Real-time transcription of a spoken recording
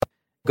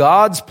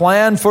God's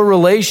plan for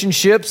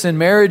relationships and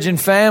marriage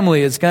and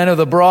family is kind of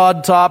the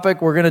broad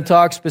topic. We're going to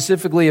talk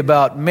specifically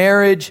about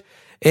marriage.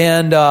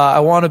 And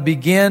I want to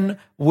begin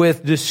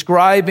with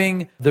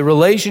describing the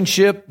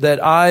relationship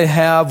that I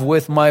have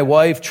with my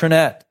wife,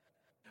 Trinette.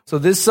 So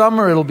this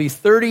summer, it'll be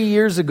 30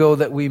 years ago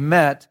that we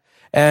met.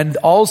 And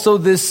also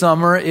this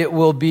summer, it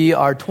will be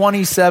our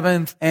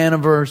 27th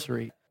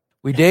anniversary.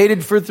 We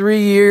dated for 3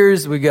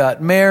 years, we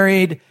got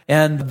married,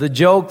 and the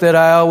joke that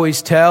I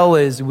always tell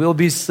is we'll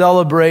be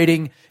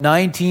celebrating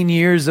 19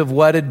 years of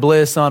wedded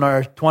bliss on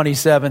our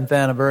 27th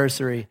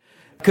anniversary.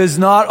 Because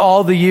not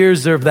all the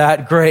years are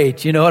that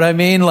great, you know what I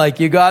mean? Like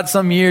you got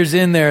some years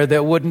in there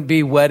that wouldn't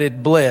be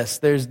wedded bliss.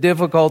 There's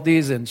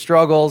difficulties and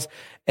struggles,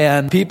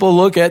 and people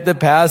look at the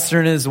pastor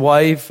and his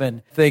wife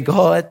and think,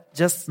 oh, it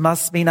just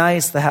must be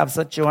nice to have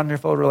such a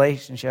wonderful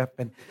relationship.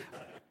 And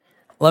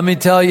let me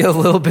tell you a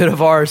little bit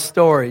of our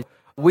story.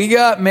 We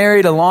got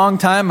married a long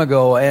time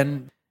ago,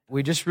 and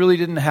we just really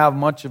didn't have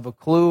much of a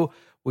clue.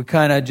 We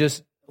kind of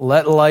just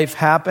let life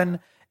happen,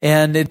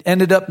 and it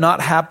ended up not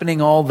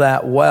happening all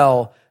that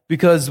well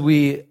because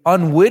we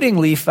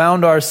unwittingly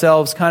found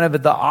ourselves kind of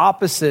at the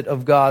opposite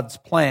of God's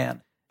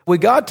plan. We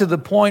got to the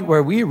point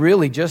where we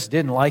really just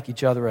didn't like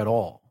each other at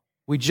all.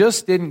 We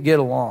just didn't get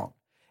along.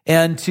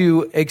 And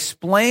to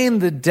explain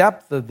the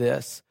depth of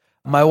this,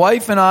 my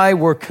wife and I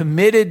were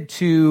committed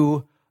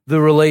to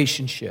the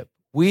relationship.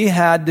 We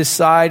had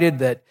decided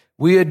that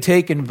we had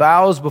taken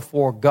vows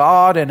before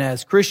God, and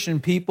as Christian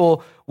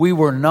people, we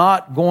were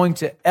not going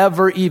to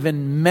ever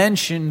even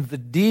mention the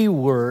D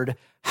word.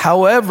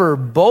 However,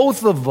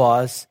 both of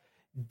us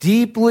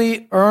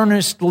deeply,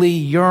 earnestly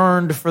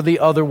yearned for the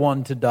other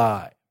one to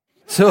die.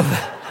 So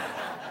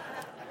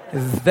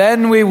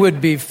then we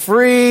would be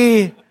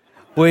free.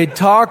 We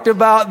talked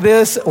about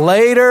this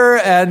later,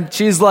 and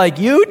she's like,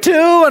 you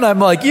too? And I'm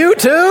like, you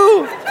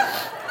too?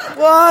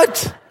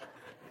 What?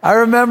 I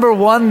remember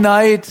one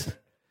night,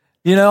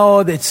 you know,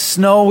 it's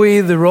snowy,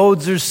 the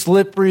roads are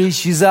slippery,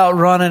 she's out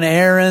running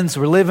errands,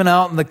 we're living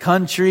out in the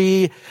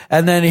country,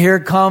 and then here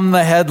come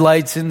the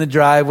headlights in the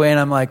driveway, and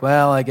I'm like,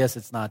 well, I guess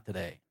it's not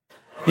today.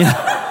 You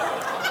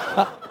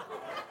know?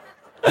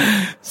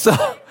 So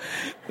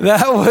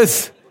that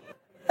was,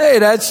 hey,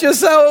 that's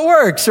just how it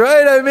works,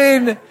 right? I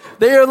mean,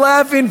 they are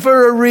laughing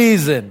for a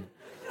reason.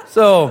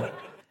 So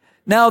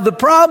now, the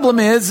problem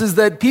is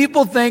that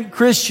people think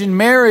Christian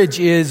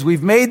marriage is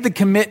we've made the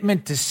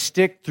commitment to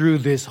stick through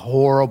this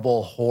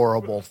horrible,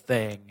 horrible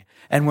thing,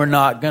 and we're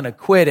not going to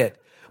quit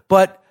it.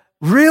 But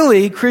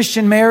really,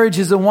 Christian marriage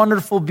is a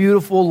wonderful,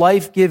 beautiful,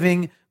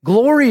 life-giving,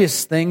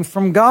 glorious thing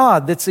from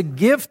God that's a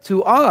gift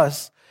to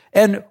us,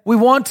 and we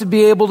want to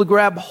be able to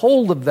grab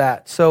hold of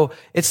that. So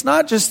it's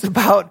not just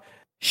about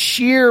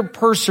sheer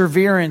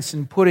perseverance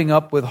and putting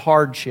up with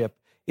hardship.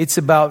 It's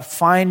about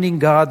finding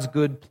God's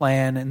good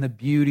plan and the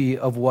beauty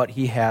of what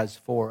He has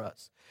for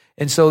us.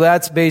 And so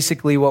that's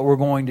basically what we're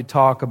going to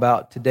talk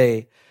about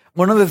today.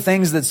 One of the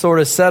things that sort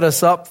of set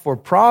us up for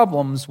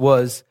problems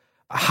was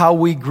how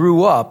we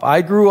grew up.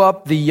 I grew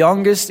up the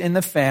youngest in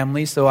the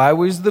family, so I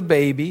was the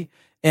baby.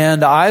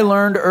 And I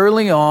learned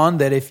early on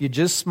that if you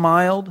just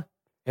smiled,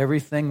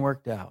 everything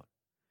worked out.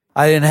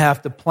 I didn't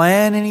have to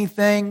plan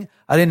anything.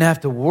 I didn't have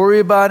to worry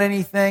about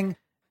anything.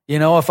 You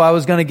know, if I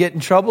was going to get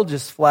in trouble,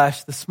 just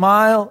flash the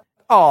smile.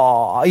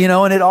 Aw, you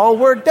know, and it all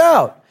worked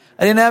out.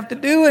 I didn't have to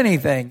do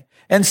anything.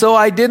 And so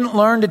I didn't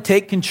learn to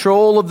take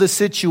control of the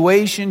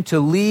situation, to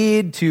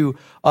lead, to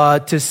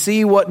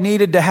see what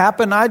needed to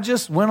happen. I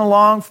just went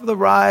along for the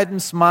ride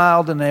and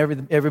smiled, and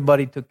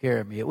everybody took care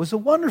of me. It was a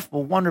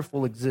wonderful,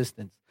 wonderful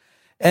existence.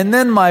 And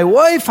then my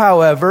wife,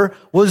 however,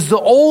 was the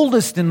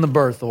oldest in the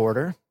birth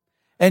order,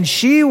 and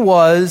she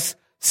was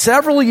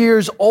several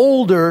years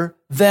older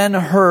than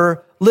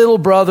her little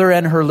brother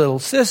and her little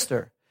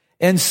sister.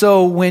 And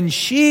so when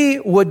she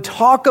would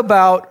talk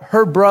about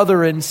her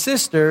brother and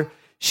sister,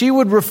 she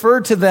would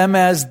refer to them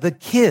as the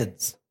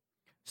kids.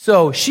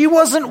 So she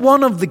wasn't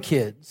one of the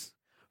kids.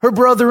 Her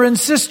brother and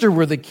sister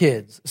were the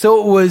kids.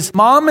 So it was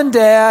mom and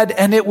dad,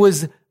 and it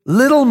was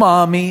little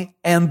mommy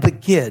and the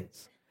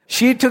kids.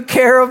 She took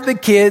care of the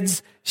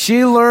kids.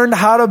 She learned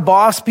how to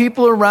boss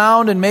people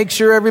around and make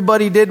sure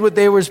everybody did what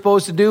they were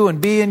supposed to do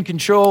and be in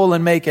control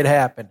and make it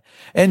happen.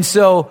 And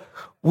so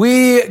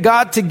we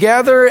got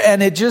together,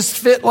 and it just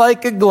fit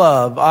like a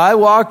glove. I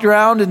walked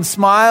around and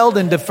smiled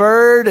and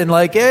deferred and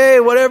like, hey,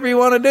 whatever you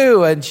want to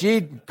do. And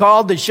she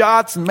called the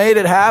shots and made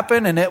it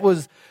happen, and it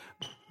was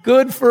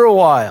good for a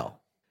while.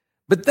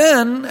 But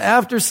then,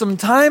 after some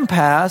time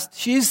passed,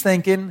 she's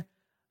thinking,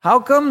 how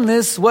come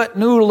this wet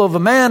noodle of a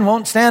man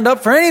won't stand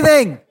up for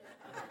anything?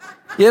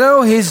 You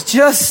know, he's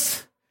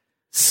just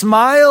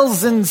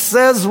smiles and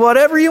says,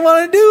 whatever you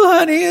want to do,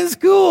 honey, is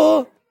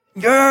cool.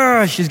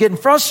 Yeah, she's getting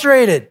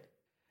frustrated.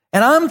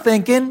 And I'm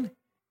thinking,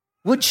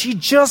 would she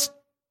just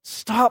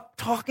stop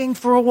talking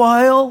for a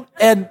while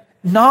and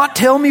not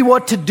tell me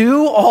what to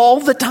do all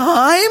the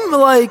time?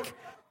 Like,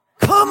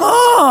 come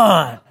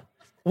on.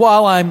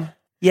 While I'm,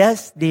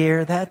 yes,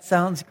 dear, that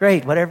sounds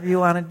great. Whatever you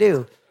want to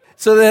do.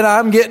 So then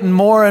I'm getting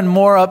more and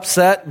more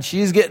upset, and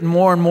she's getting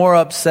more and more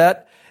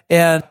upset.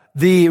 And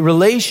the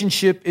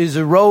relationship is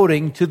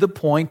eroding to the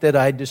point that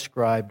I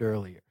described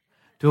earlier,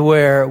 to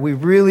where we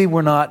really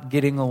were not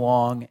getting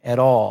along at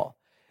all.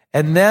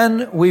 And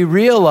then we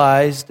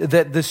realized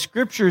that the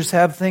scriptures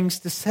have things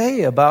to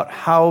say about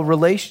how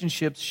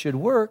relationships should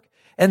work,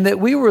 and that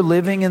we were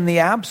living in the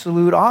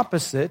absolute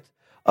opposite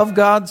of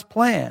God's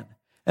plan.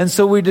 And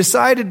so we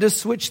decided to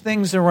switch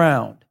things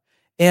around.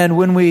 And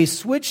when we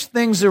switch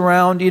things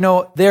around,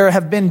 there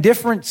have been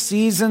different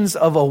seasons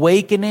of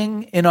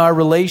awakening in our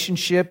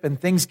relationship and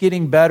things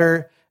getting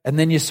better. And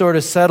then you sort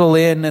of settle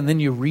in and then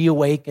you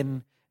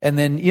reawaken. And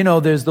then,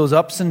 there's those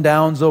ups and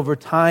downs over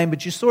time,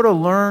 but you sort of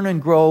learn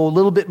and grow a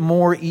little bit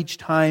more each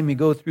time you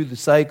go through the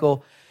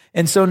cycle.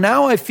 And so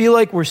now I feel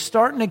like we're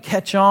starting to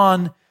catch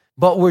on,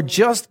 but we're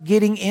just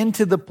getting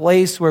into the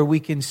place where we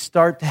can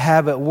start to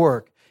have it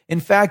work. In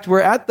fact,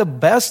 we're at the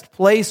best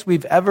place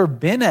we've ever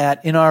been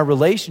at in our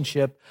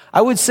relationship,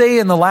 I would say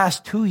in the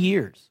last 2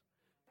 years.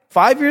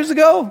 5 years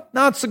ago,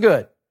 not so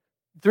good.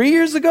 3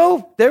 years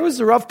ago, there was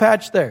a rough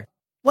patch there.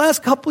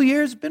 Last couple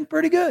years, been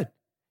pretty good.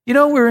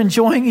 We're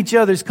enjoying each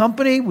other's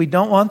company. We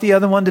don't want the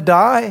other one to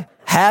die.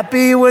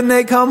 Happy when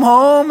they come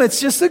home.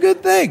 It's just a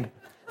good thing.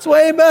 It's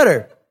way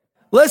better.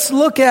 Let's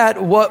look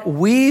at what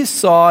we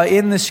saw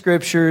in the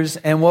scriptures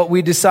and what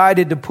we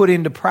decided to put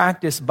into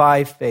practice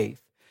by faith.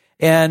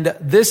 And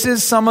this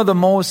is some of the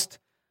most,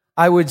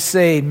 I would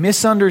say,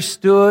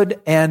 misunderstood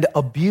and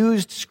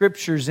abused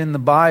scriptures in the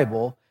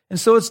Bible. And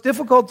so it's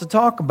difficult to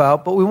talk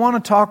about, but we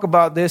want to talk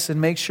about this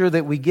and make sure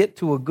that we get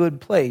to a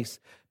good place.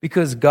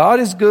 Because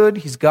God is good.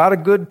 He's got a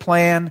good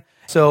plan.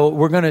 So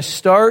we're going to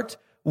start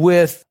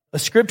with a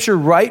scripture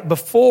right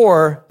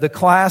before the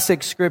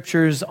classic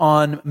scriptures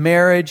on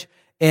marriage.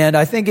 And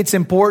I think it's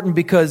important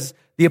because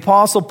the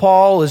Apostle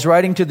Paul is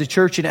writing to the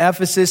church in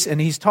Ephesus,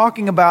 and he's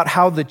talking about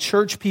how the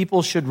church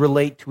people should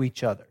relate to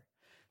each other.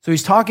 So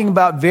he's talking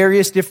about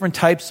various different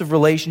types of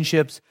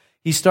relationships.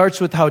 He starts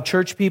with how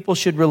church people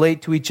should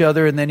relate to each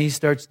other, and then he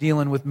starts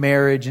dealing with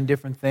marriage and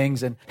different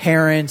things and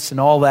parents and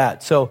all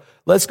that. So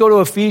let's go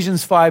to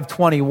Ephesians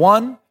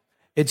 5:21.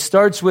 It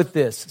starts with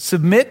this: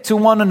 submit to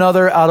one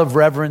another out of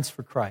reverence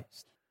for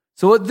Christ.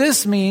 So what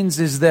this means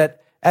is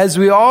that as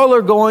we all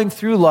are going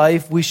through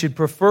life, we should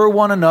prefer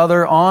one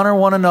another, honor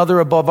one another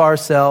above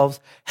ourselves,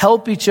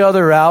 help each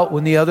other out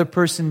when the other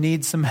person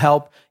needs some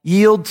help,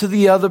 yield to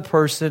the other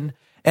person.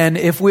 And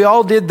if we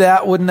all did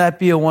that, wouldn't that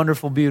be a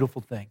wonderful,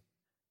 beautiful thing?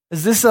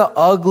 Is this an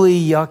ugly,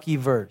 yucky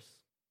verse?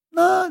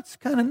 No, it's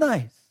kind of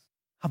nice.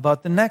 How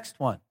about the next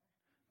one?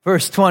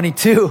 Verse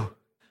 22.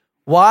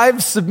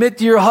 Wives, submit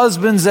to your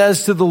husbands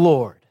as to the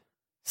Lord.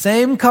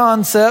 Same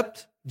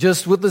concept,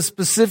 just with a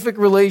specific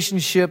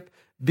relationship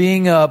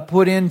being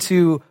put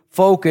into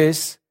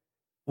focus.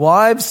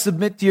 Wives,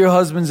 submit to your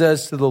husbands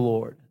as to the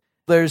Lord.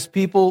 There's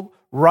people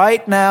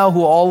right now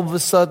who all of a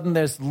sudden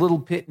there's a little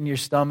pit in your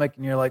stomach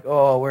and you're like,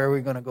 oh, where are we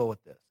going to go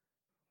with this?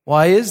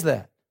 Why is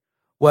that?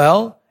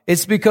 Well,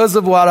 it's because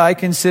of what I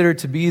consider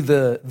to be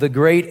the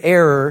great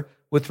error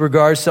with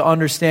regards to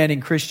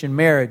understanding Christian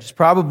marriage. It's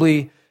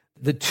probably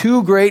the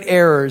two great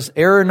errors.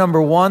 Error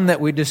number one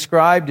that we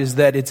described is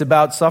that it's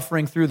about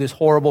suffering through this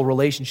horrible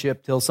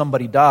relationship till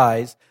somebody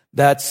dies.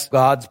 That's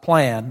God's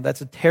plan.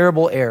 That's a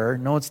terrible error.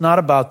 No, it's not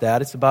about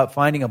that. It's about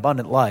finding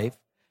abundant life.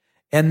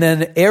 And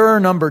then error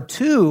number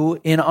two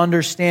in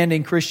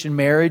understanding Christian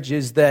marriage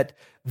is that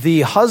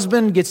the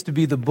husband gets to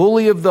be the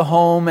bully of the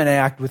home and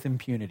act with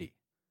impunity.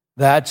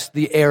 That's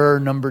the error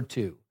number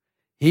two.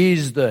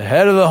 He's the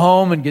head of the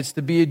home and gets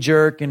to be a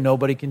jerk and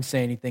nobody can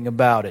say anything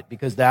about it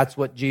because that's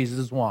what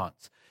Jesus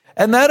wants.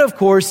 And that, of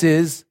course,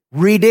 is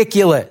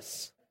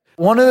ridiculous.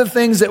 One of the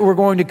things that we're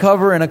going to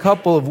cover in a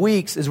couple of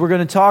weeks is we're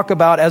going to talk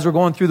about, as we're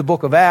going through the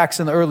book of Acts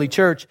in the early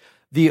church,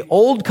 the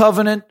Old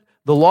Covenant,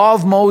 the Law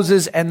of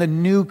Moses, and the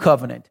New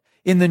Covenant.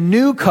 In the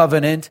New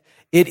Covenant,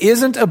 it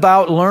isn't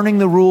about learning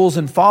the rules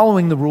and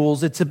following the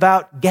rules. It's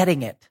about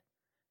getting it.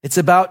 It's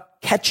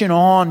about catching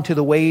on to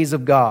the ways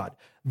of God,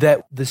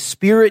 that the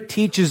Spirit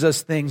teaches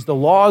us things. The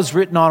law is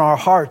written on our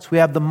hearts. We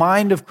have the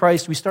mind of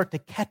Christ. We start to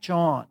catch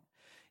on.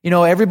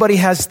 Everybody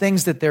has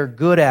things that they're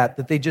good at,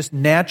 that they just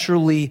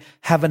naturally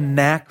have a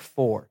knack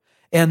for.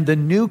 And the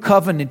new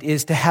covenant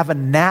is to have a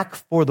knack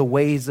for the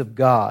ways of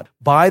God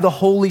by the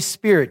Holy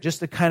Spirit, just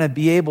to kind of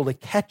be able to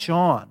catch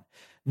on,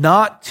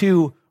 not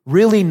to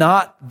really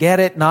not get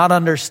it, not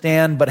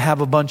understand, but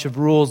have a bunch of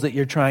rules that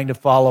you're trying to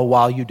follow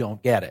while you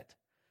don't get it.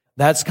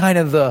 That's kind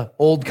of the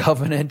old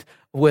covenant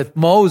with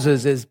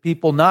Moses, is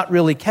people not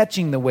really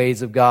catching the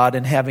ways of God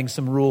and having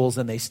some rules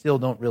and they still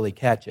don't really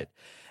catch it.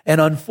 And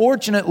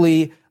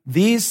unfortunately,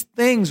 these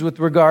things with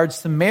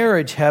regards to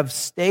marriage have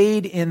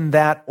stayed in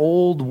that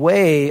old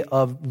way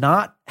of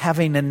not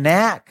having a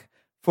knack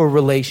for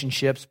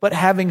relationships, but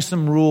having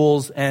some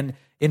rules and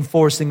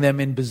enforcing them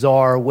in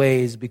bizarre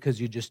ways because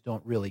you just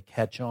don't really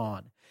catch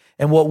on.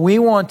 And what we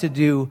want to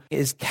do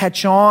is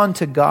catch on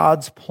to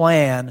God's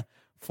plan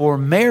for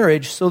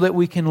marriage so that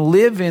we can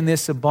live in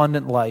this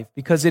abundant life,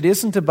 because it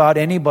isn't about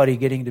anybody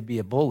getting to be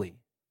a bully.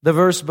 The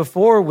verse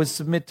before was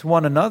submit to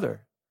one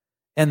another.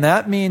 And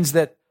that means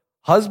that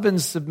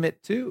husbands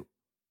submit too.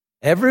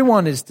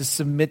 Everyone is to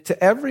submit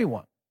to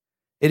everyone.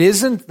 It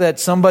isn't that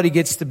somebody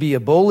gets to be a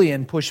bully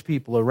and push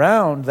people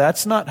around.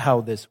 That's not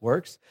how this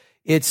works.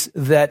 It's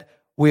that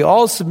we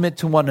all submit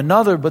to one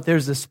another, but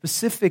there's a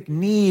specific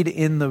need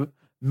in the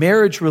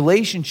marriage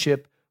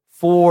relationship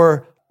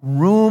for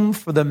room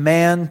for the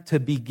man to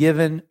be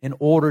given in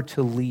order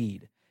to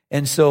lead.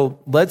 And so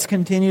let's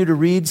continue to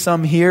read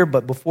some here,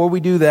 but before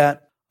we do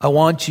that, I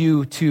want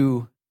you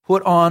to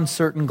put on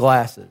certain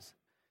glasses.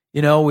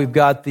 You know, we've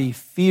got the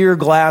fear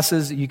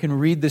glasses. You can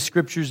read the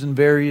scriptures in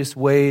various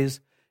ways.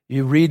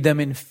 You read them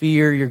in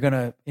fear, you're going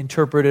to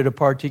interpret it a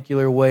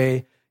particular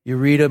way. You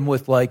read them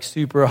with like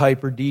super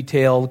hyper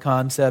detailed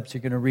concepts,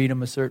 you're going to read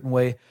them a certain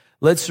way.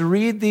 Let's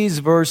read these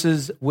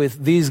verses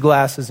with these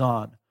glasses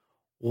on.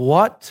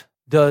 What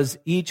does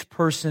each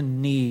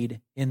person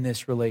need in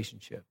this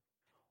relationship?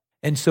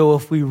 And so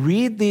if we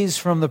read these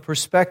from the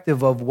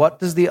perspective of what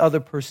does the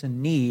other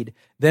person need,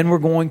 then we're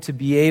going to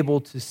be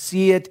able to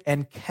see it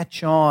and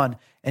catch on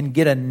and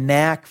get a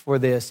knack for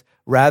this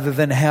rather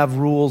than have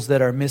rules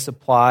that are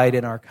misapplied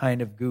and are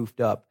kind of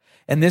goofed up.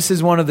 And this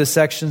is one of the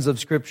sections of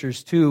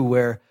scriptures too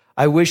where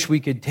I wish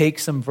we could take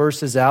some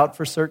verses out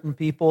for certain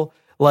people,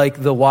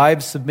 like the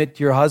wives submit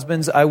to your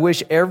husbands. I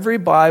wish every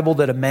Bible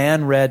that a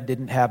man read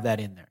didn't have that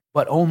in there,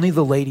 but only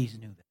the ladies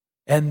knew that.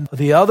 And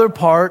the other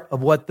part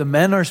of what the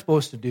men are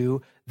supposed to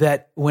do,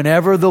 that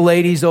whenever the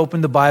ladies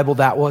opened the Bible,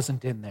 that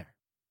wasn't in there.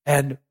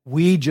 And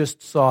we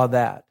just saw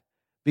that.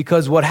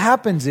 Because what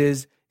happens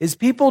is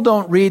people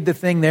don't read the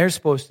thing they're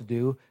supposed to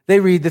do.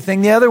 They read the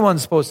thing the other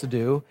one's supposed to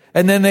do.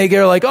 And then they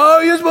get like, oh,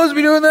 you're supposed to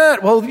be doing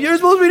that. Well, you're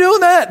supposed to be doing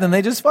that. And then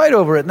they just fight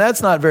over it. And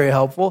that's not very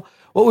helpful.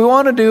 What we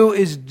want to do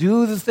is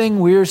do the thing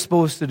we're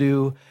supposed to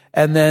do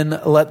and then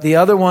let the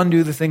other one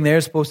do the thing they're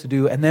supposed to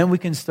do. And then we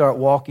can start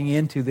walking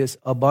into this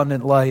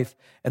abundant life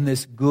and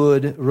this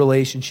good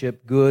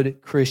relationship,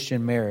 good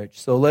Christian marriage.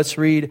 So let's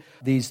read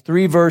these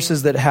 3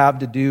 verses that have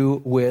to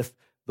do with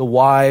the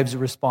wife's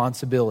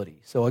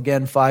responsibility. So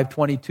again,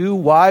 5:22,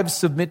 wives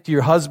submit to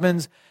your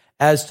husbands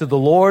as to the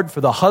Lord,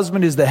 for the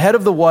husband is the head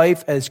of the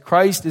wife, as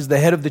Christ is the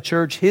head of the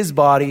church, his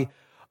body,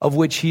 of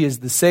which he is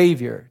the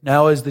Savior.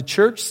 Now, as the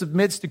church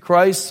submits to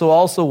Christ, so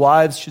also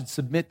wives should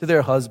submit to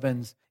their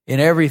husbands in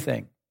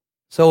everything.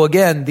 So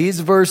again, these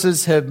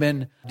verses have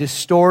been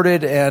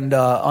distorted and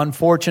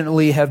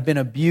unfortunately have been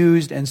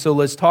abused. And so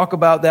let's talk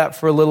about that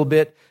for a little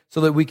bit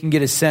so that we can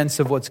get a sense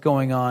of what's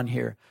going on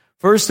here.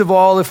 First of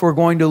all, if we're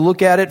going to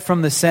look at it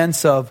from the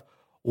sense of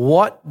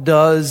what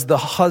does the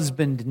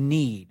husband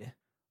need?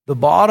 The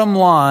bottom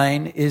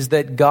line is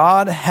that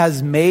God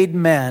has made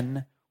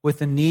men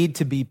with a need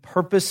to be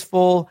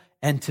purposeful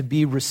and to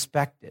be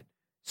respected.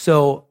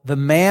 So the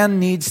man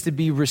needs to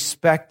be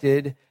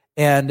respected,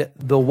 and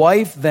the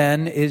wife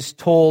then is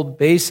told,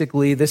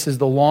 basically, this is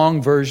the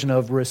long version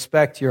of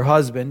respect your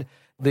husband.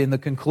 In the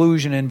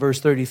conclusion in verse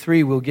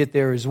 33, we'll get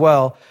there as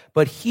well,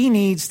 but he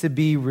needs to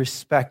be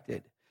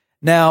respected.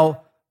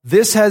 Now,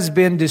 this has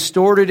been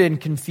distorted and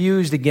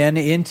confused again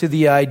into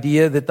the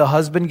idea that the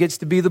husband gets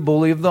to be the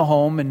bully of the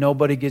home and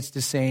nobody gets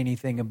to say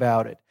anything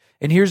about it.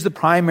 And here's the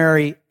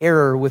primary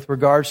error with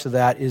regards to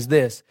that is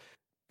this.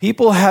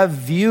 People have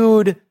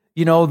viewed,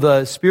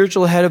 the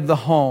spiritual head of the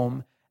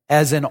home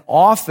as an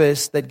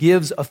office that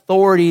gives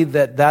authority,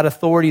 that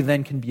authority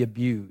then can be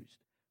abused.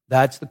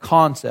 That's the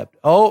concept.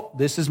 Oh,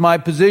 this is my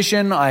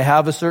position. I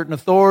have a certain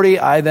authority.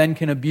 I then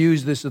can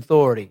abuse this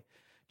authority.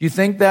 Do you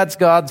think that's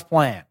God's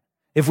plan?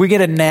 If we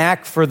get a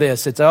knack for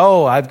this, it's,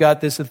 I've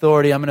got this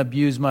authority, I'm going to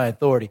abuse my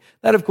authority.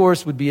 That, of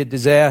course, would be a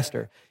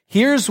disaster.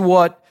 Here's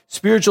what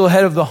spiritual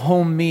head of the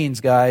home means,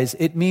 guys.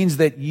 It means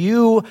that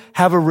you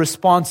have a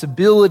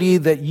responsibility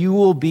that you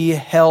will be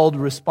held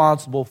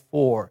responsible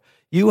for.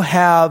 You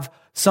have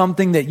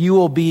something that you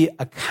will be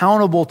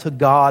accountable to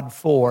God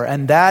for,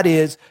 and that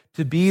is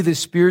to be the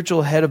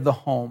spiritual head of the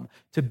home,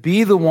 to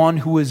be the one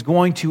who is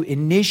going to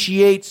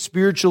initiate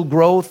spiritual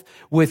growth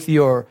with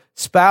your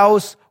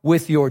spouse,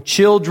 with your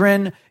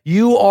children.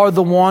 You are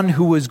the one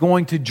who is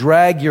going to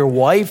drag your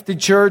wife to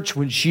church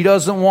when she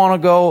doesn't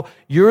want to go.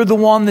 You're the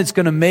one that's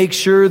going to make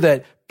sure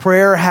that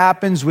prayer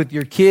happens with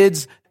your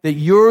kids, that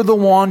you're the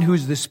one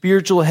who's the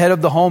spiritual head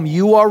of the home.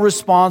 You are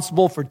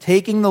responsible for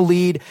taking the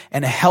lead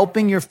and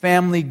helping your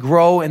family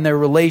grow in their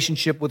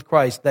relationship with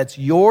Christ. That's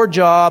your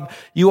job.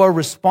 You are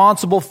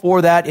responsible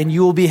for that, and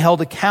you will be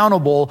held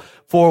accountable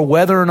for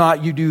whether or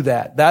not you do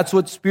that. That's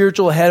what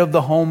spiritual head of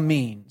the home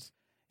means.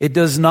 It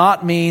does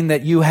not mean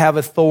that you have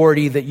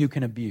authority that you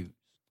can abuse.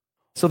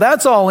 So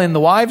that's all in the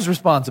wife's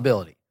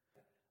responsibility.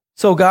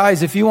 So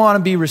guys, if you want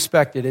to be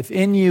respected, if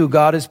in you,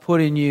 God has put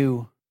in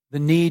you the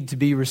need to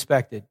be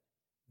respected,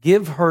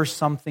 give her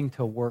something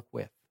to work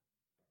with.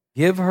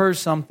 Give her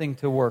something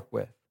to work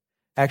with.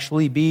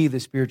 Actually be the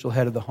spiritual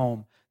head of the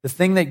home. The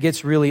thing that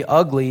gets really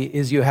ugly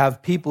is you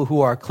have people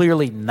who are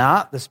clearly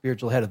not the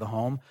spiritual head of the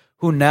home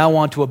who now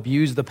want to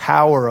abuse the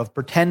power of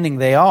pretending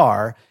they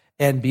are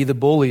and be the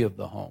bully of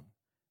the home.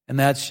 And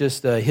that's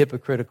just a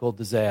hypocritical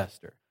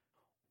disaster.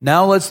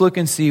 Now let's look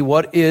and see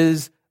what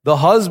is the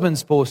husband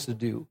supposed to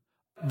do.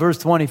 Verse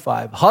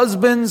 25,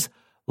 husbands,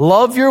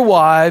 love your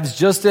wives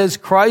just as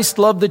Christ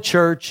loved the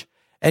church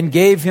and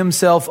gave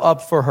himself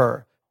up for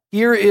her.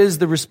 Here is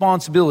the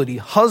responsibility.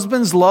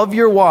 Husbands, love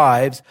your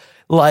wives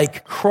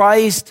like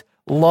Christ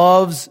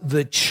loves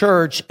the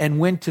church and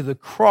went to the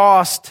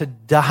cross to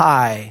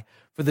die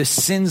for the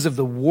sins of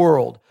the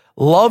world.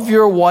 Love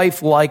your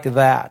wife like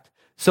that.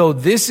 So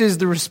this is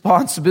the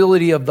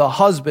responsibility of the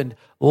husband.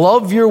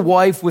 Love your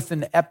wife with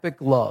an epic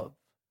love.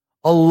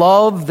 A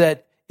love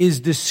that is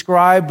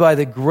described by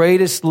the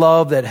greatest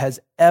love that has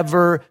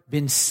ever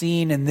been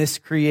seen in this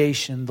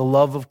creation, the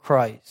love of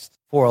Christ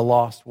for a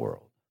lost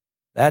world.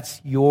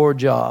 That's your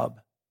job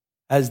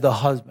as the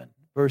husband.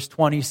 Verse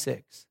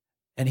 26.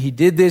 And he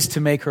did this to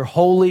make her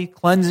holy,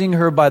 cleansing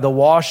her by the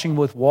washing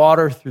with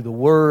water through the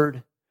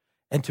word,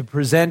 and to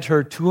present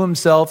her to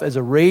himself as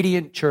a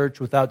radiant church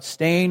without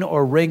stain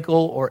or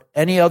wrinkle or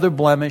any other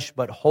blemish,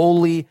 but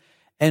holy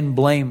and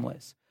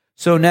blameless.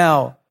 So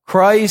now,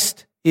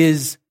 Christ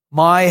is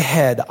my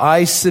head.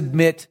 I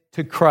submit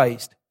to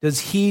Christ.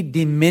 Does he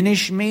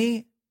diminish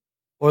me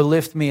or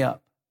lift me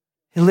up?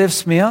 He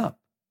lifts me up.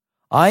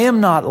 I am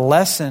not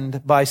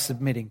lessened by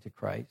submitting to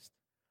Christ.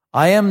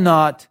 I am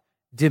not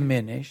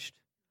diminished.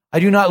 I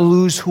do not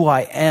lose who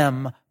I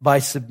am by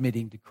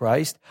submitting to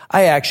Christ.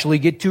 I actually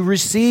get to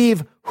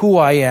receive who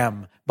I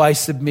am by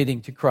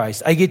submitting to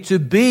Christ. I get to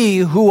be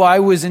who I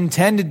was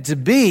intended to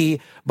be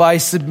by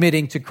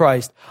submitting to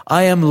Christ.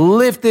 I am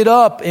lifted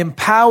up,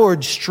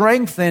 empowered,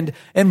 strengthened,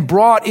 and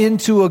brought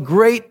into a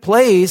great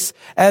place.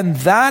 And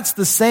that's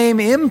the same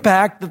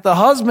impact that the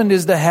husband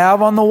is to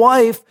have on the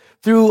wife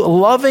through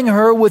loving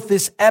her with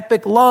this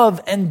epic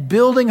love and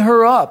building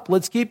her up.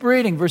 Let's keep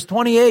reading. Verse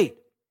 28.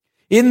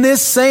 In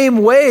this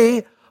same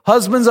way,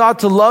 husbands ought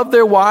to love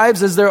their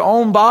wives as their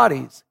own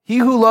bodies. He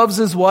who loves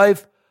his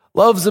wife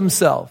loves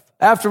himself.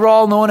 After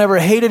all, no one ever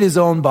hated his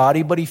own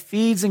body, but he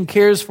feeds and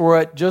cares for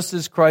it just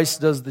as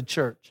Christ does the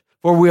church.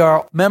 For we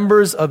are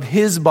members of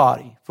his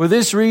body. For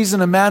this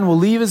reason, a man will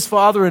leave his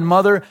father and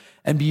mother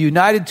and be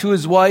united to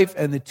his wife,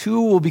 and the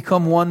two will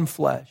become one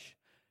flesh.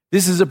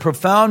 This is a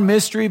profound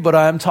mystery, but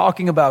I am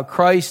talking about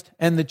Christ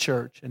and the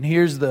church. And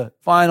here's the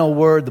final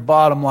word, the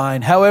bottom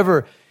line.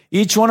 However,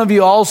 each one of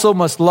you also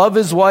must love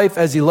his wife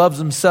as he loves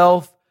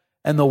himself,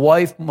 and the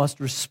wife must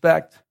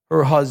respect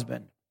her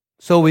husband.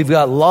 So we've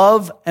got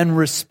love and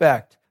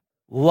respect.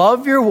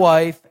 Love your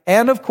wife,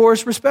 and of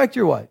course, respect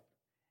your wife.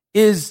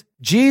 Is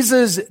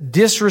Jesus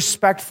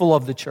disrespectful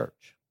of the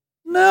church?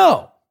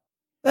 No,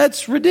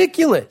 that's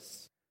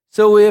ridiculous.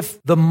 So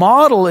if the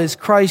model is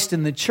Christ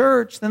in the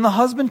church, then the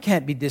husband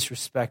can't be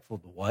disrespectful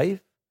of the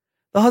wife.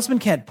 The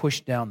husband can't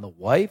push down the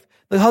wife.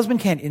 The husband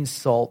can't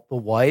insult the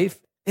wife.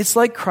 It's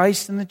like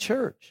Christ in the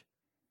church.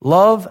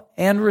 Love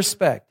and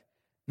respect.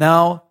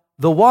 Now,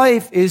 the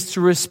wife is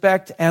to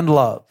respect and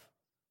love.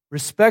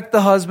 Respect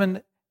the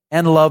husband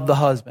and love the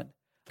husband.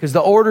 Because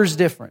the order's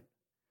different.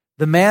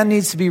 The man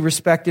needs to be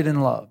respected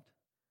and loved.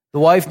 The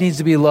wife needs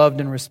to be loved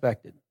and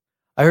respected.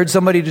 I heard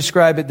somebody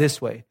describe it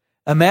this way.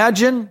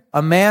 Imagine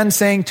a man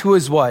saying to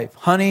his wife,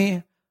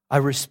 honey, I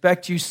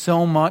respect you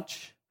so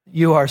much.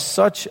 You are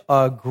such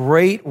a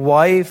great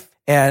wife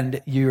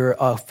and you're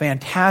a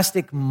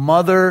fantastic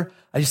mother.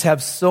 I just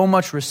have so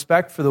much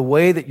respect for the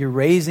way that you're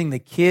raising the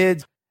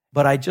kids,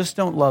 but I just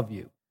don't love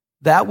you.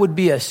 That would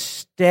be a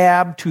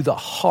stab to the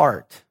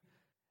heart.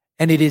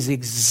 And it is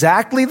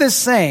exactly the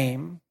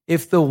same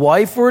if the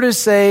wife were to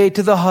say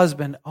to the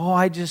husband, oh,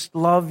 I just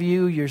love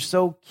you. You're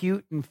so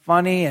cute and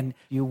funny and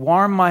you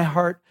warm my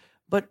heart,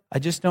 but I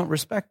just don't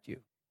respect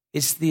you.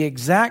 It's the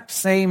exact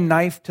same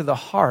knife to the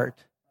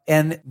heart.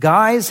 And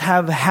guys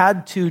have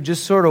had to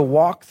just sort of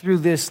walk through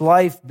this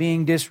life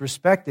being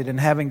disrespected and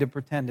having to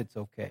pretend it's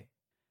okay.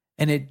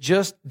 And it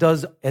just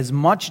does as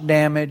much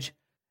damage.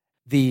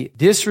 The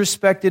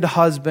disrespected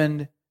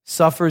husband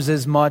suffers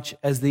as much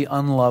as the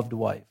unloved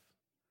wife.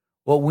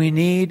 What we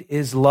need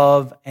is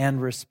love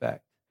and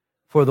respect.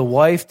 For the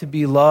wife to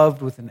be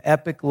loved with an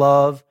epic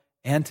love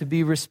and to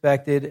be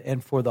respected,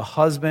 and for the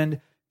husband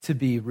to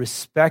be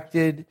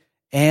respected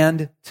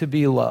and to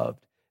be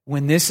loved.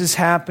 When this is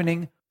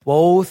happening,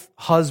 both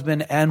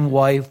husband and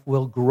wife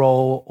will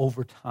grow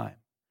over time.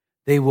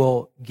 They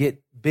will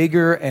get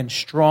bigger and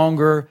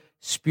stronger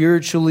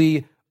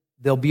spiritually.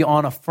 They'll be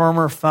on a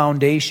firmer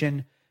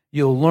foundation.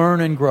 You'll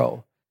learn and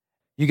grow.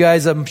 You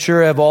guys, I'm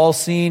sure, have all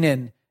seen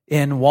in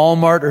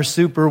Walmart or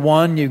Super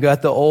One, you've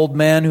got the old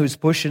man who's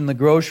pushing the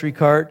grocery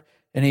cart,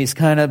 and he's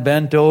kind of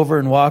bent over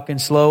and walking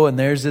slow, and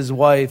there's his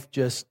wife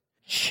just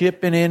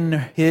chipping in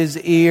his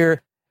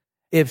ear.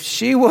 If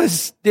she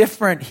was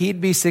different,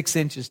 he'd be 6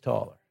 inches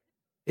taller.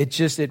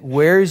 It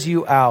wears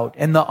you out.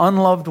 And the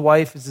unloved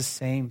wife is the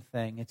same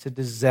thing. It's a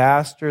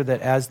disaster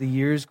that as the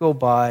years go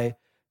by,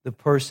 the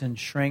person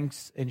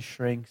shrinks and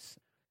shrinks.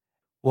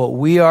 What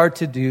we are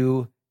to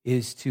do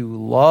is to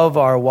love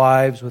our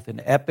wives with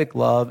an epic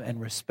love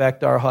and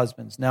respect our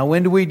husbands. Now,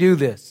 when do we do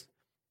this?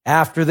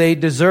 After they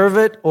deserve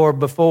it or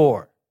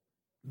before?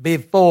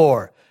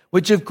 Before.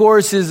 Which, of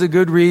course, is a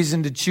good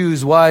reason to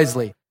choose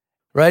wisely.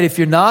 Right? If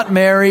you're not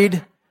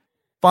married,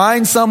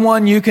 Find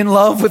someone you can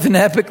love with an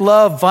epic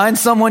love. Find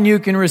someone you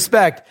can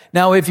respect.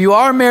 Now, if you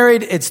are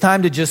married, it's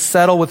time to just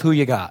settle with who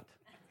you got,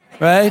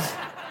 right?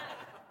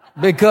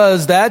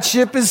 Because that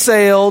ship has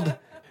sailed.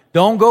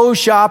 Don't go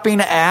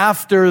shopping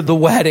after the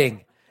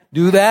wedding.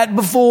 Do that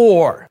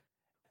before.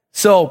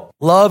 So,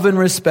 love and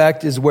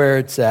respect is where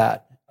it's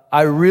at.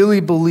 I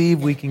really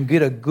believe we can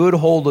get a good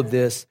hold of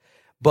this,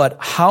 but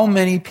how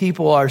many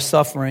people are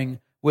suffering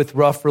with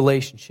rough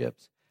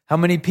relationships? How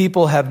many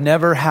people have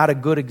never had a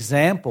good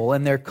example,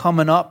 and they're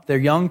coming up, they're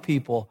young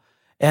people,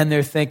 and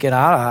they're thinking,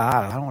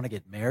 I don't want to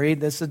get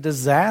married. This is a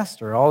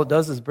disaster. All it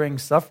does is bring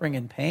suffering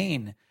and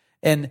pain.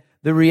 And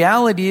the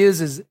reality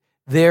is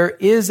there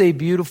is a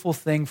beautiful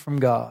thing from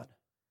God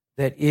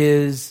that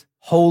is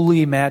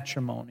holy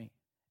matrimony.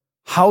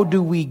 How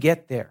do we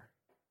get there?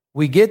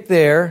 We get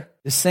there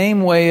the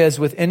same way as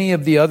with any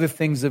of the other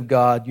things of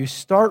God. You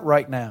start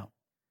right now.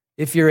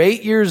 If you're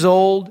 8 years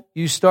old,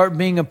 you start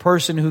being a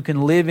person who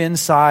can live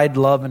inside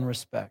love and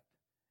respect.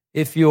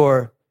 If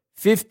you're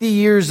 50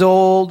 years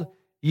old,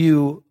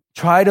 you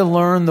try to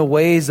learn the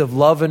ways of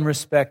love and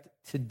respect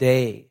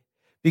today.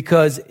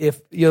 Because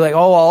if you're like,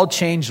 I'll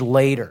change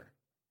later.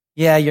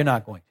 Yeah, you're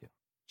not going to.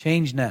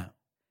 Change now.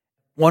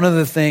 One of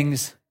the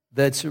things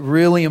that's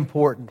really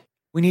important,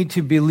 we need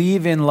to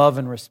believe in love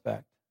and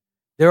respect.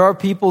 There are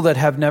people that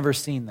have never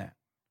seen that.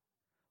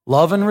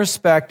 Love and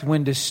respect,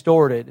 when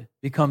distorted,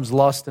 becomes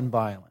lust and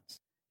violence.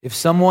 If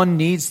someone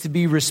needs to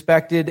be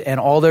respected and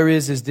all there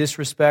is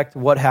disrespect,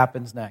 what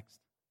happens next?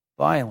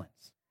 Violence.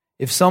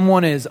 If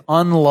someone is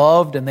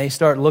unloved and they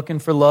start looking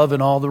for love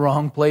in all the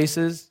wrong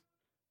places,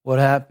 what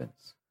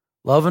happens?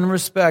 Love and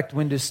respect,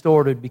 when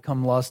distorted,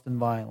 become lust and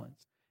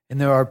violence. And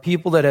there are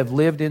people that have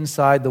lived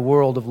inside the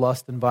world of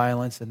lust and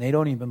violence, and they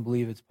don't even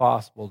believe it's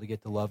possible to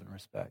get to love and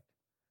respect.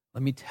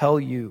 Let me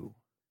tell you,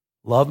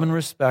 love and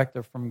respect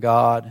are from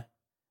God,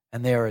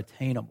 and they are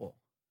attainable,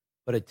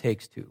 but it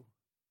takes two.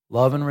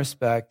 Love and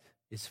respect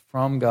is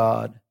from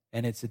God,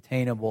 and it's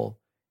attainable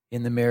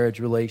in the marriage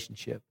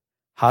relationship.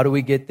 How do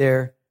we get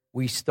there?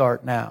 We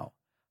start now.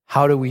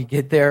 How do we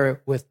get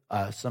there? With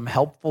some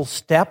helpful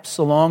steps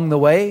along the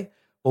way?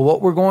 Well,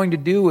 what we're going to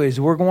do is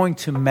we're going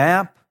to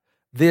map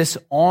this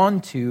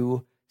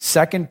onto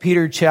 2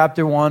 Peter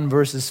chapter 1,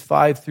 verses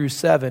 5 through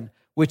 7,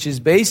 which is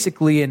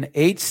basically an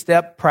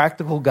 8-step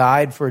practical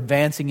guide for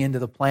advancing into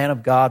the plan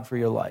of God for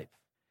your life.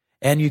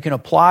 And you can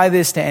apply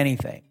this to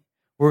anything.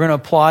 We're going to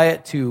apply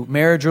it to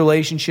marriage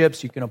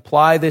relationships. You can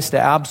apply this to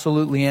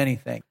absolutely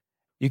anything.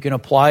 You can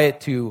apply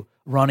it to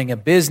running a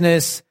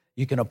business.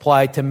 You can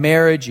apply it to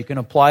marriage. You can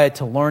apply it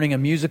to learning a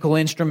musical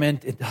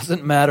instrument. It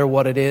doesn't matter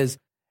what it is.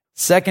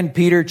 2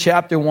 Peter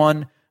chapter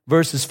 1,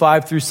 verses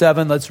 5 through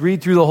 7. Let's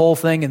read through the whole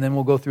thing, and then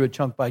we'll go through it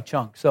chunk by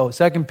chunk. So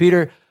 2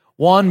 Peter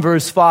 1,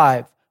 verse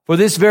 5. For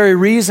this very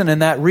reason,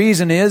 and that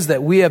reason is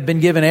that we have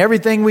been given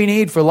everything we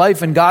need for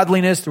life and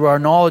godliness through our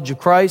knowledge of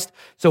Christ,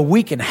 so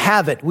we can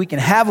have it. We can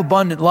have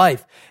abundant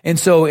life. And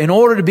so in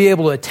order to be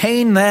able to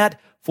attain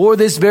that, for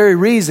this very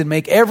reason,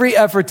 make every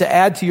effort to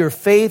add to your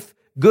faith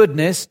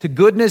goodness, to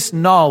goodness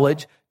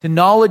knowledge, to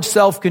knowledge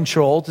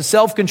self-control, to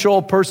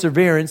self-control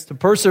perseverance, to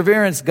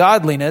perseverance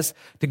godliness,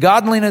 to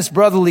godliness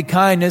brotherly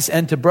kindness,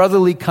 and to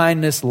brotherly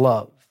kindness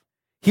love.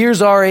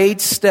 Here's our 8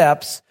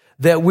 steps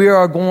that we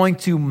are going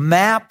to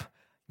map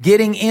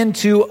getting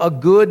into a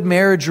good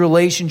marriage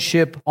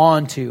relationship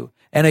onto.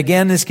 And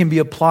again, this can be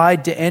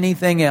applied to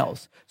anything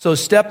else. So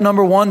step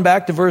number 1,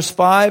 back to verse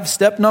 5.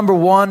 Step number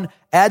 1,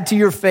 add to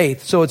your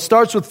faith. So it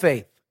starts with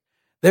faith.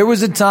 There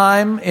was a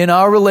time in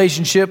our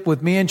relationship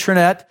with me and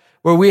Trinette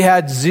where we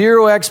had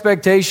zero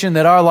expectation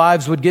that our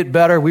lives would get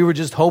better. We were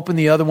just hoping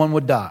the other one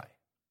would die.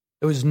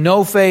 There was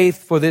no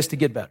faith for this to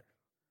get better.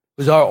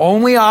 It was our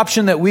only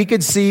option that we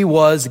could see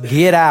was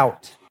get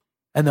out.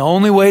 And the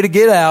only way to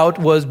get out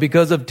was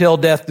because of till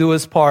death do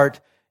us part,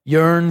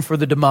 yearn for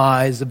the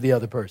demise of the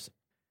other person.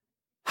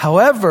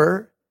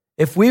 However,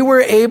 if we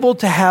were able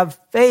to have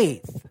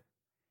faith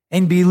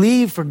and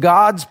believe for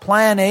God's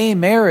plan A,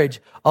 marriage,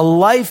 a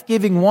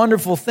life-giving,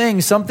 wonderful thing,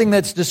 something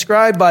that's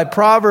described by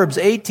Proverbs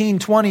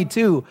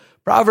 18:22.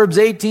 Proverbs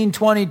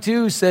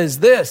 18:22 says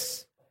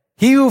this,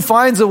 he who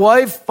finds a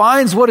wife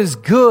finds what is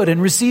good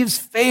and receives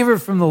favor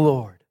from the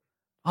Lord.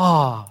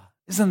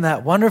 Isn't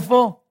that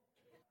wonderful?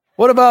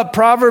 What about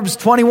Proverbs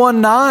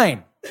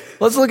 21:9?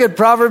 Let's look at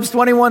Proverbs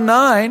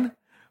 21:9,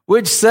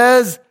 which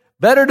says,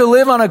 better to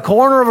live on a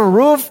corner of a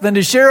roof than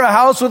to share a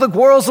house with a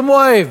quarrelsome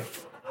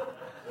wife.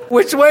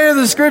 Which way are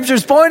the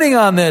scriptures pointing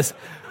on this?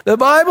 The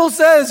Bible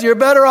says you're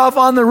better off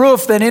on the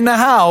roof than in the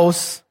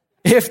house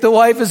if the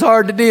wife is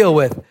hard to deal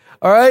with.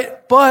 All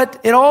right?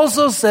 But it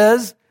also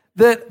says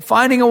that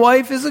finding a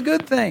wife is a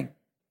good thing.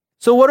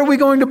 So what are we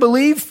going to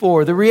believe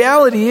for? The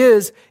reality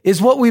is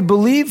what we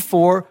believe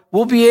for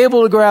we'll be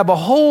able to grab a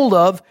hold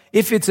of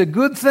if it's a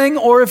good thing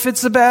or if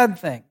it's a bad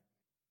thing.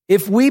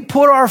 If we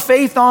put our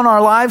faith on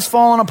our lives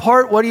falling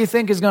apart, what do you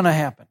think is going to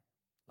happen?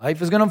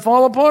 Life is going to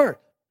fall apart.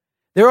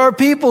 There are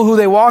people who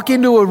they walk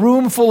into a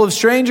room full of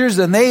strangers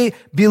and they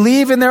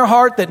believe in their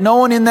heart that no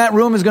one in that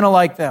room is going to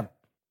like them.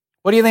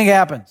 What do you think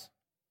happens?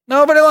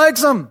 Nobody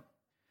likes them.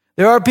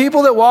 There are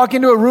people that walk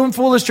into a room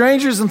full of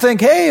strangers and think,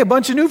 hey, a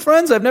bunch of new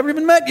friends I've never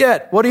even met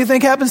yet. What do you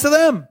think happens to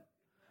them?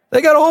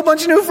 They got a whole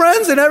bunch of new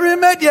friends they never even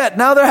met yet.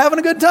 Now they're having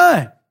a good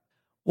time.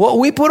 What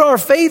we put our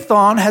faith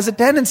on has a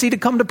tendency to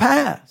come to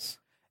pass.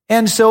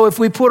 And so if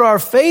we put our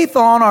faith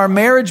on our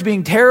marriage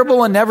being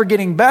terrible and never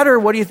getting better,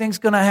 what do you think is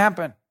going to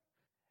happen?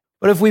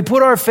 But if we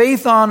put our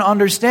faith on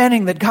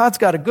understanding that God's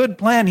got a good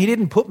plan, He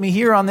didn't put me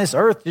here on this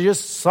earth to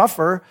just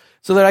suffer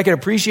so that I could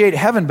appreciate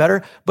heaven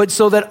better, but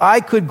so that I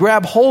could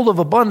grab hold of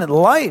abundant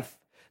life,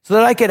 so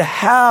that I could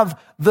have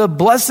the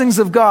blessings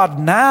of God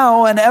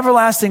now and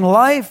everlasting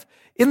life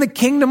in the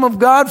kingdom of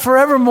God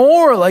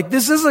forevermore. Like,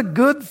 this is a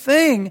good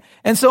thing.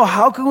 And so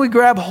how can we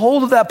grab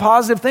hold of that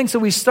positive thing? So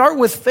we start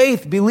with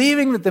faith,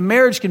 believing that the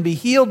marriage can be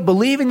healed,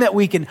 believing that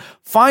we can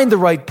find the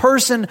right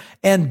person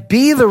and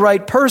be the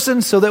right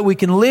person so that we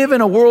can live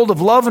in a world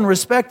of love and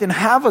respect and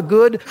have a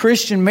good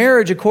Christian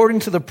marriage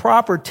according to the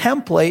proper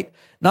template,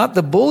 not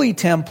the bully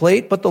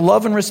template, but the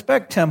love and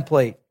respect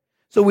template.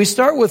 So we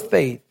start with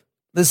faith.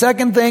 The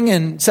second thing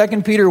in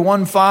 2 Peter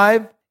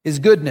 1:5 is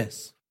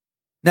goodness.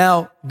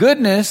 Now,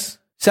 goodness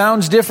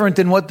sounds different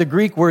than what the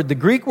Greek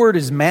word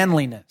is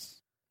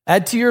manliness.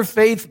 Add to your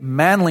faith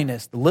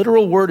manliness. The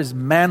literal word is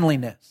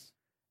manliness.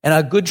 And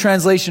a good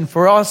translation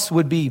for us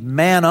would be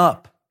man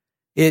up.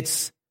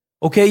 It's,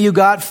 okay, you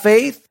got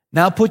faith,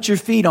 now put your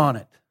feet on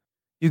it.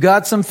 You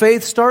got some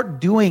faith,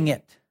 start doing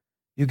it.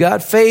 You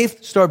got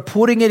faith, start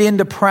putting it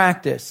into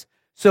practice.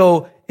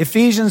 So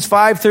Ephesians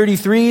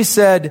 5:33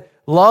 said,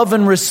 love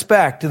and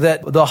respect,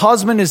 that the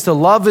husband is to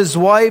love his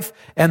wife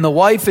and the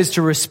wife is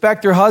to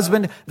respect her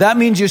husband. That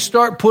means you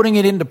start putting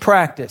it into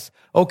practice.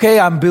 Okay,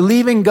 I'm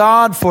believing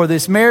God for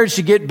this marriage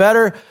to get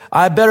better.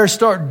 I better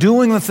start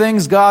doing the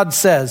things God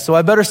says. So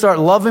I better start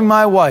loving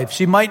my wife.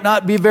 She might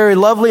not be very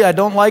lovely. I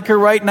don't like her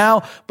right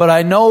now, but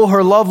I know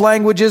her love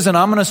languages and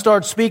I'm going to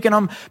start speaking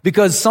them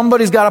because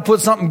somebody's got to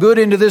put something good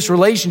into this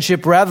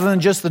relationship rather than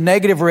just the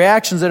negative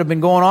reactions that have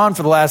been going on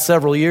for the last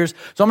several years.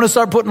 So I'm going to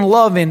start putting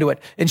love into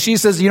it. And she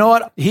says, you know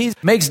what? He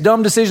makes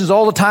dumb decisions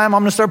all the time.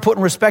 I'm going to start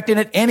putting respect in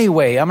it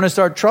anyway. I'm going to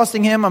start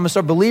trusting him. I'm going to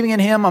start believing in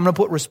him. I'm going to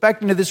put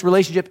respect into this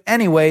relationship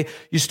anyway.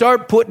 You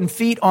start putting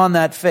feet on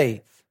that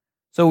faith.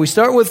 So we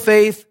start with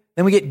faith,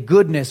 then we get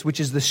goodness, which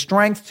is the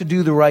strength to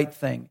do the right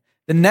thing.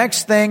 The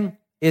next thing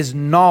is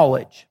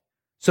knowledge.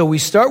 So we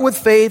start with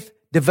faith,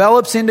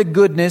 develops into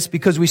goodness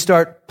because we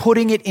start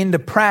putting it into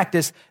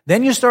practice.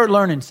 Then you start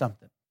learning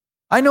something.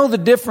 I know the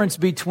difference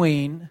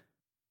between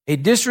a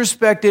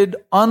disrespected,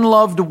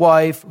 unloved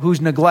wife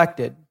who's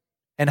neglected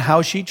and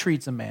how she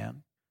treats a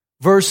man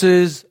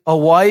versus a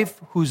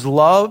wife who's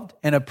loved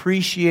and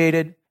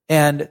appreciated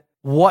and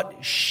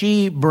what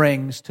she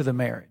brings to the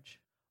marriage.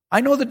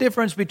 I know the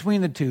difference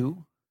between the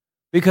two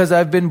because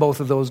I've been both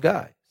of those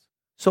guys.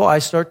 So I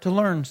start to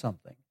learn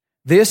something.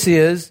 This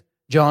is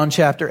John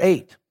chapter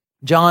 8.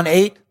 John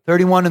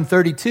 8:31 and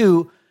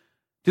 32.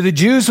 To the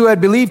Jews who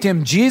had believed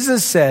him,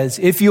 Jesus says,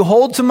 if you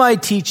hold to my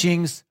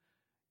teachings,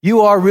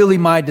 you are really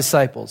my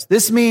disciples.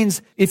 This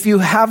means if you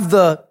have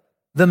the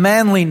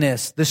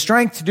manliness, the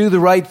strength to do the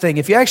right thing,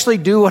 if you actually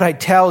do what I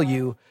tell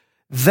you,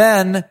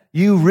 then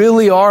you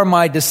really are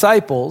my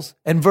disciples.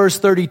 And verse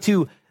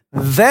 32,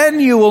 then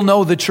you will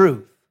know the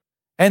truth,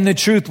 and the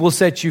truth will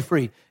set you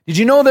free. Did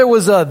you know there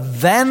was a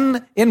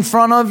then in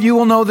front of you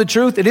will know the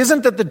truth? It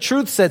isn't that the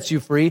truth sets you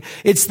free.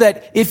 It's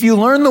that if you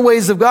learn the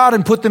ways of God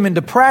and put them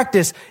into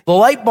practice, the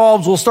light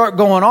bulbs will start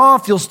going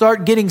off. You'll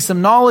start getting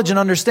some knowledge and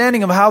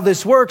understanding of how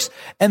this works.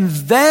 And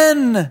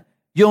then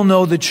you'll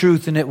know the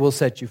truth and it will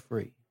set you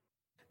free.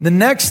 The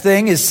next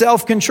thing is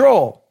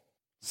self-control.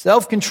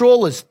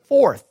 Self-control is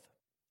fourth.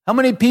 How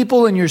many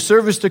people in your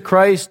service to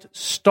Christ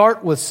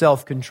start with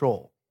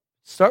self-control?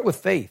 Start with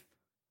faith.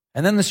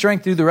 And then the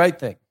strength to do the right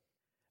thing.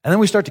 And then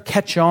we start to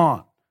catch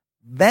on.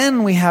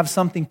 Then we have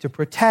something to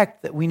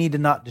protect that we need to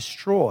not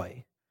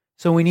destroy.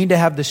 So we need to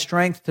have the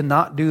strength to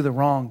not do the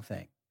wrong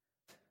thing.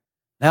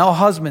 Now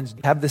husbands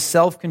have the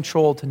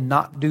self-control to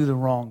not do the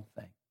wrong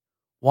thing.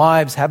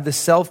 Wives have the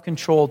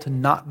self-control to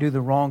not do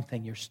the wrong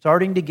thing. You're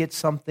starting to get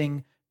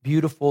something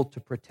beautiful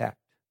to protect.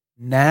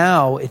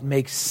 Now it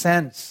makes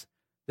sense.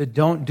 The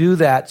don't do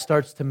that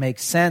starts to make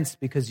sense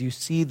because you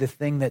see the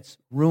thing that's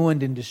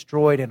ruined and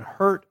destroyed and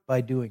hurt by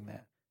doing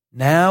that.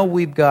 Now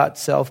we've got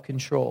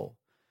self-control.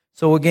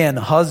 So again,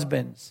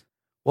 husbands,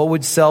 what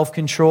would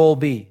self-control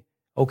be?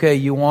 Okay,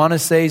 you want to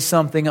say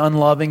something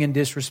unloving and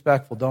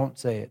disrespectful, don't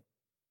say it.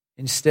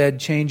 Instead,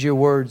 change your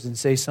words and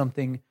say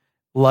something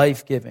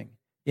life-giving.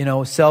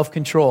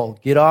 Self-control.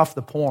 Get off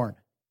the porn.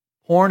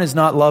 Porn is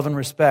not love and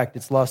respect,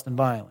 it's lust and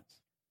violence.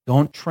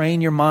 Don't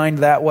train your mind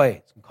that way.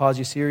 It's going to cause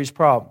you serious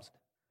problems.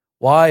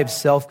 Wives,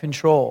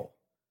 self-control.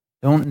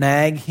 Don't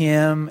nag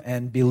him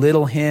and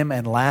belittle him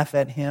and laugh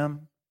at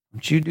him.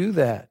 Don't you do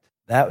that.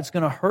 That's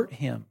going to hurt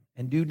him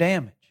and do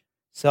damage.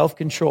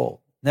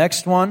 Self-control.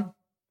 Next one,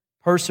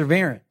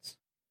 perseverance.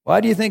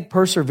 Why do you think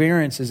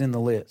perseverance is in the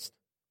list?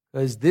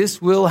 Because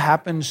this will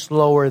happen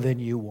slower than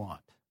you want.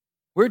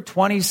 We're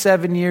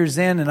 27 years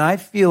in, and I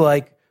feel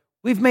like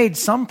we've made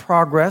some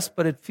progress,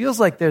 but it feels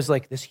like there's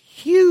like this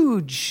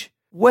huge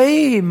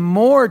way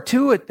more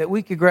to it that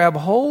we could grab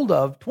hold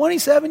of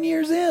 27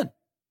 years in.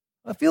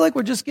 I feel like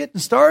we're just getting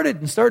started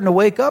and starting to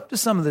wake up to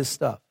some of this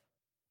stuff.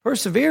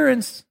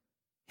 Perseverance,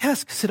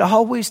 yes, because it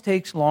always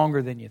takes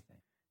longer than you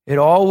think. It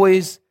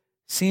always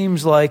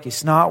seems like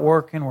it's not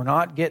working, we're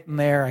not getting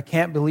there, I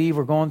can't believe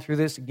we're going through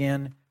this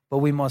again, but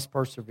we must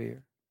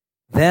persevere.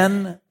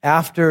 Then,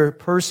 after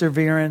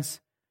perseverance,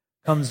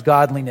 comes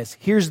godliness.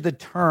 Here's the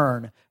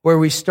turn where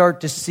we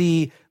start to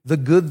see the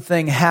good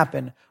thing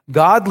happen.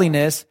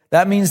 Godliness,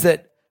 that means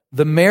that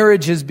the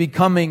marriage is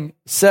becoming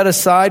set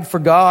aside for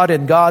God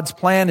and God's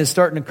plan is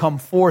starting to come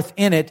forth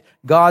in it.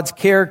 God's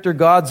character,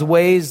 God's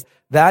ways,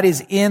 that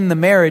is in the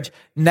marriage.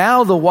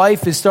 Now the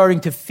wife is starting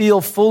to feel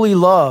fully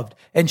loved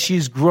and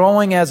she's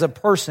growing as a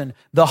person.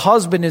 The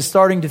husband is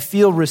starting to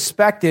feel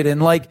respected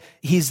and like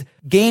he's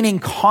gaining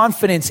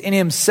confidence in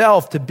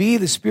himself to be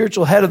the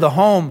spiritual head of the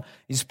home.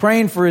 He's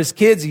praying for his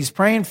kids. He's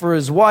praying for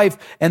his wife.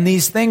 And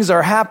these things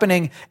are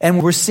happening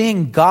and we're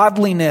seeing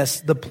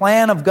godliness, the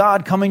plan of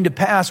God coming to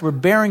pass. We're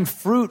bearing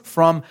fruit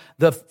from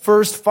the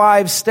first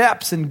 5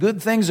 steps and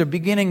good things are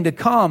beginning to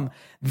come.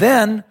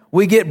 Then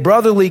we get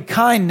brotherly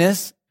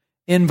kindness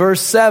in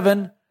verse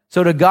 7.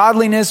 So to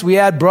godliness, we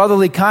add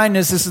brotherly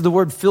kindness. This is the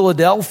word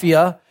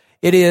Philadelphia.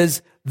 It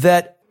is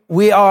that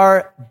we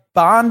are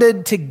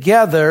bonded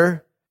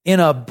together in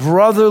a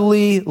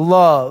brotherly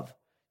love.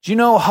 Do you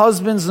know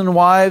husbands and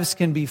wives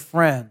can be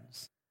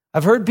friends?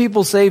 I've heard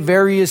people say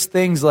various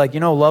things like,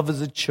 love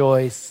is a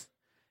choice.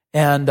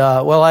 And,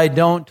 I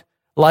don't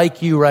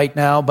like you right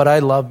now, but I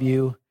love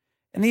you.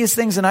 And these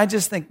things, and I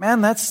just think,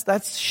 man,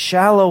 that's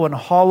shallow and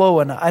hollow,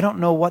 and I don't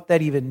know what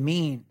that even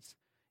means.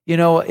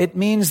 It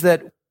means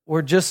that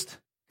we're just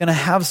going to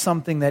have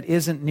something that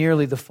isn't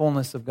nearly the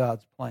fullness of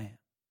God's plan.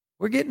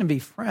 We're getting to be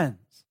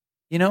friends,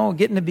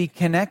 getting to be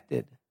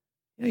connected.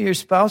 Your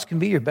spouse can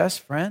be your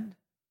best friend.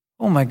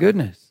 Oh my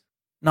goodness.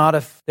 Not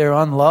if they're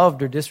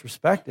unloved or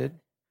disrespected.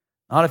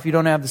 Not if you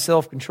don't have the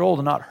self-control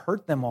to not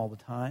hurt them all the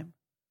time.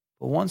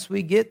 But once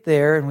we get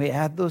there and we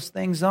add those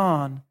things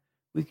on,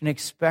 we can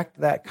expect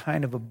that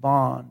kind of a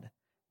bond.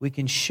 We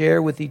can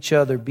share with each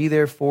other, be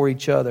there for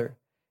each other.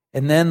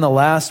 And then the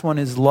last one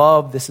is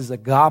love. This is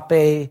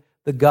agape,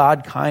 the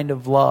God kind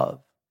of love.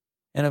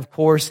 And of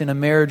course, in a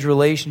marriage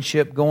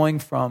relationship, going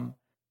from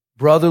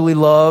brotherly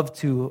love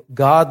to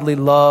godly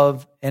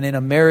love, and in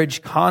a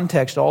marriage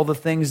context, all the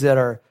things that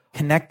are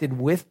connected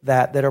with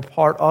that are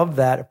part of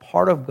that, are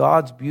part of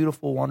God's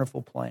beautiful,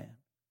 wonderful plan.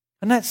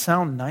 Doesn't that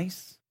sound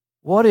nice?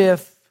 What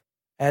if,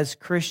 as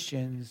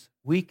Christians,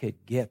 we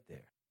could get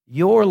there?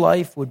 Your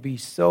life would be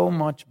so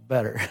much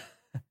better.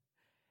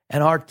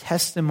 And our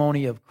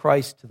testimony of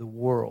Christ to the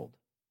world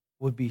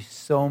would be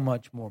so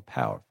much more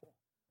powerful.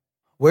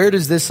 Where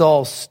does this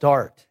all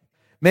start?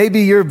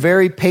 Maybe you're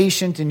very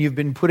patient and you've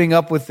been putting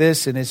up with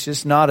this and it's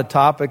just not a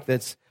topic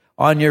that's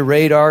on your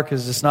radar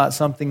because it's not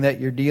something that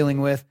you're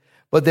dealing with.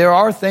 But there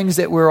are things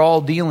that we're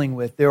all dealing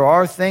with. There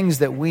are things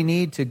that we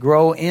need to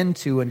grow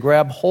into and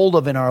grab hold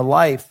of in our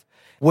life.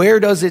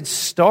 Where does it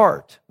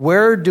start?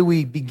 Where do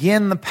we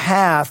begin the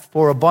path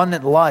for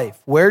abundant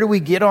life? Where do we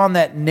get on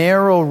that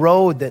narrow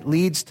road that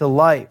leads to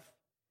life?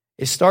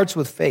 It starts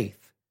with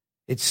faith.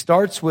 It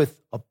starts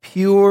with a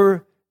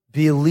pure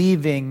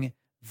believing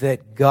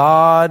that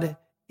God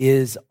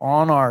is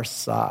on our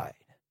side.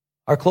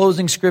 Our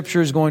closing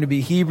scripture is going to be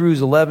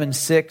Hebrews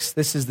 11:6.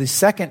 This is the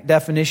second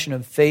definition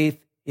of faith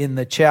in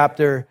the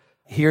chapter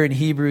here in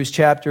Hebrews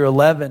chapter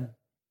 11.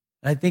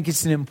 And I think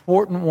it's an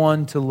important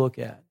one to look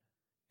at.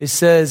 It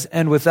says,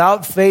 and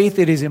without faith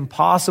it is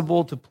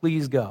impossible to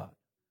please God.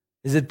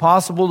 Is it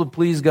possible to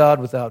please God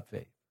without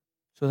faith?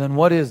 So then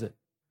what is it?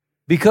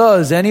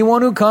 Because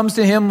anyone who comes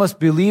to him must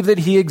believe that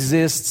he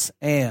exists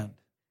and.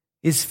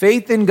 Is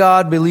faith in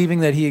God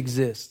believing that he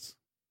exists?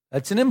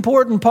 That's an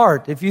important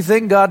part. If you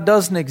think God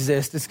doesn't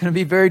exist, it's going to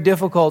be very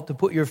difficult to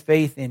put your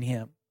faith in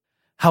him.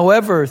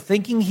 However,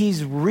 thinking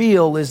he's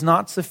real is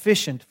not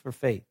sufficient for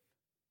faith.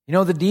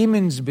 The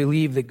demons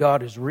believe that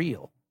God is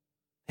real.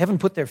 They haven't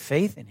put their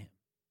faith in him.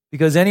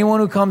 Because anyone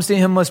who comes to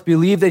him must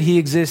believe that he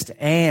exists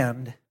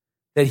and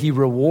that he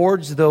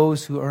rewards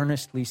those who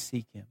earnestly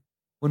seek him.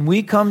 When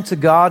we come to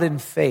God in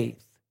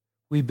faith,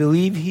 we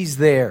believe he's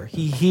there.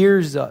 He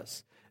hears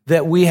us,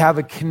 that we have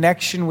a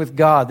connection with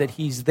God, that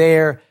he's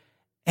there,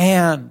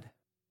 and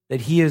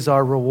that he is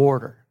our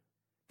rewarder.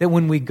 That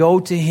when we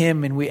go to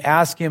him and we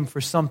ask him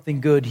for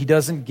something good, he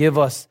doesn't give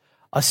us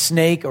a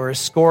snake or a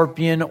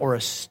scorpion or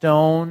a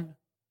stone,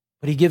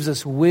 but he gives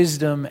us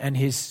wisdom and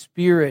his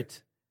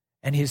spirit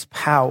and his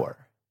power.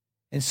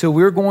 And so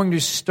we're going to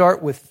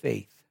start with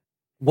faith.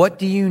 What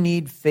do you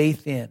need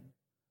faith in?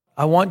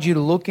 I want you to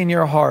look in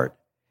your heart.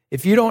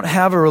 If you don't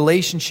have a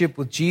relationship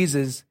with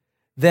Jesus,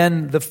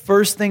 then the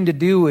first thing to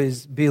do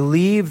is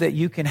believe that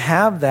you can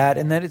have that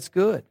and that it's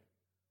good.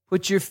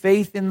 Put your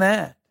faith in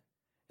that.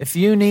 If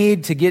you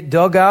need to get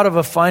dug out of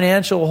a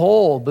financial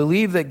hole,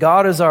 believe that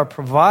God is our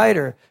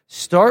provider.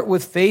 Start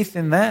with faith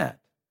in that.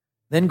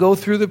 Then go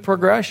through the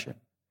progression.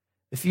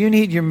 If you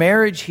need your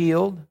marriage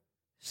healed,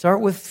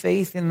 Start with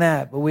faith in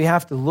that. But we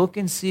have to look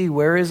and see,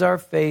 where is our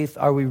faith?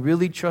 Are we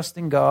really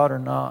trusting God or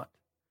not?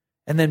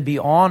 And then be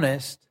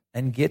honest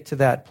and get to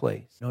that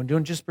place.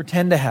 Don't just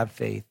pretend to have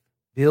faith.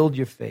 Build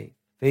your faith.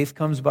 Faith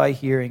comes by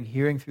hearing,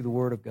 hearing through the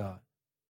Word of God.